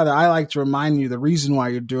 I like to remind you the reason why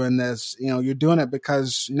you're doing this. You're doing it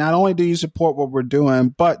because not only do you support what we're doing,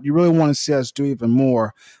 but you really want to see us do even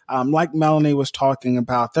more. Like Melanie was talking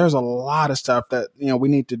about, there's a lot of stuff that, we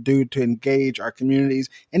need to do to engage our communities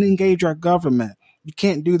and engage our government. You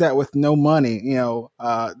can't do that with no money.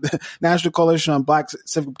 The National Coalition on Black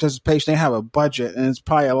Civic Participation, they have a budget, and it's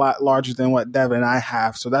probably a lot larger than what Devin and I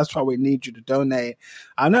have. So that's why we need you to donate.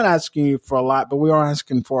 I'm not asking you for a lot, but we are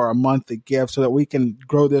asking for a monthly gift so that we can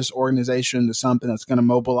grow this organization into something that's going to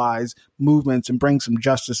mobilize movements and bring some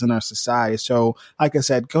justice in our society. So like I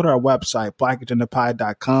said, go to our website,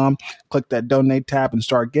 blackagendapod.com, click that donate tab and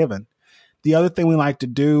start giving. The other thing we like to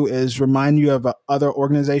do is remind you of another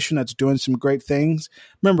organization that's doing some great things.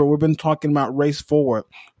 Remember, we've been talking about Race Forward.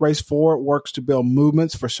 Race Forward works to build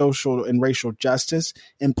movements for social and racial justice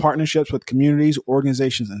in partnerships with communities,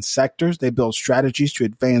 organizations, and sectors. They build strategies to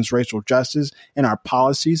advance racial justice in our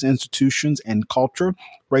policies, institutions, and culture.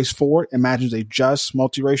 Race Forward imagines a just,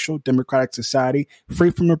 multiracial, democratic society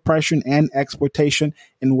free from oppression and exploitation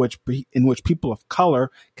in which people of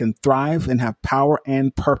color can thrive and have power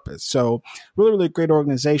and purpose. So really, really great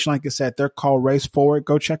organization. Like I said, they're called Race Forward.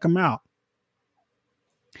 Go check them out.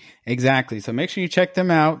 Exactly. So make sure you check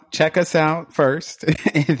them out. Check us out first,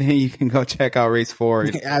 and then you can go check out Race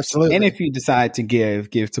Forward. Absolutely. And if you decide to give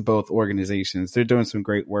to both organizations. They're doing some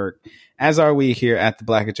great work, as are we here at the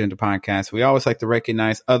Black Agenda Podcast. We always like to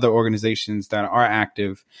recognize other organizations that are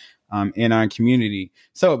active in our community.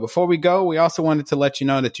 So before we go, we also wanted to let you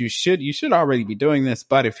know that you should already be doing this,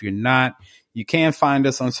 but if you're not, you can find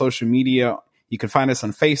us on social media. You can find us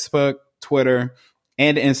on Facebook, Twitter,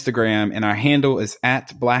 and Instagram, and our handle is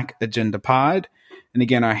at Black Agenda Pod. And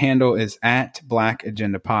again, our handle is at Black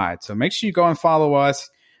Agenda Pod. So make sure you go and follow us.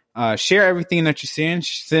 Share everything that you're seeing.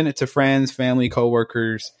 Send it to friends, family,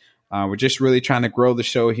 coworkers. We're just really trying to grow the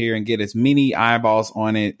show here and get as many eyeballs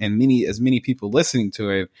on it and as many people listening to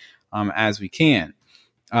it as we can.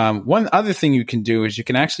 One other thing you can do is you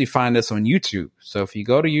can actually find us on YouTube. So if you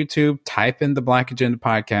go to YouTube, type in the Black Agenda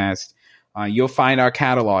Podcast, you'll find our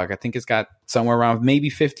catalog. I think it's got somewhere around maybe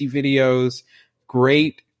 50 videos.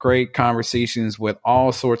 Great conversations with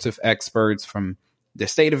all sorts of experts from the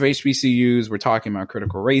state of HBCUs. We're talking about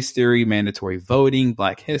critical race theory, mandatory voting,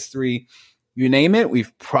 Black history, you name it.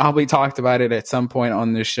 We've probably talked about it at some point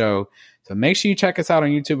on this show. So make sure you check us out on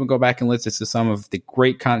YouTube and go back and listen to some of the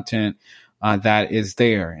great content that is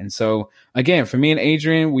there. And so again, for me and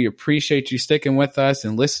Adrian, we appreciate you sticking with us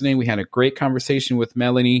and listening. We had a great conversation with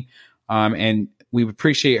Melanie, and we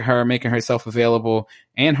appreciate her making herself available,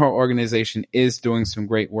 and her organization is doing some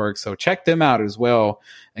great work. So check them out as well.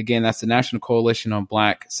 Again, that's the National Coalition on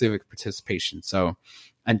Black Civic Participation. So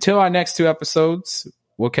until our next 2 episodes,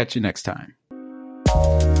 we'll catch you next time.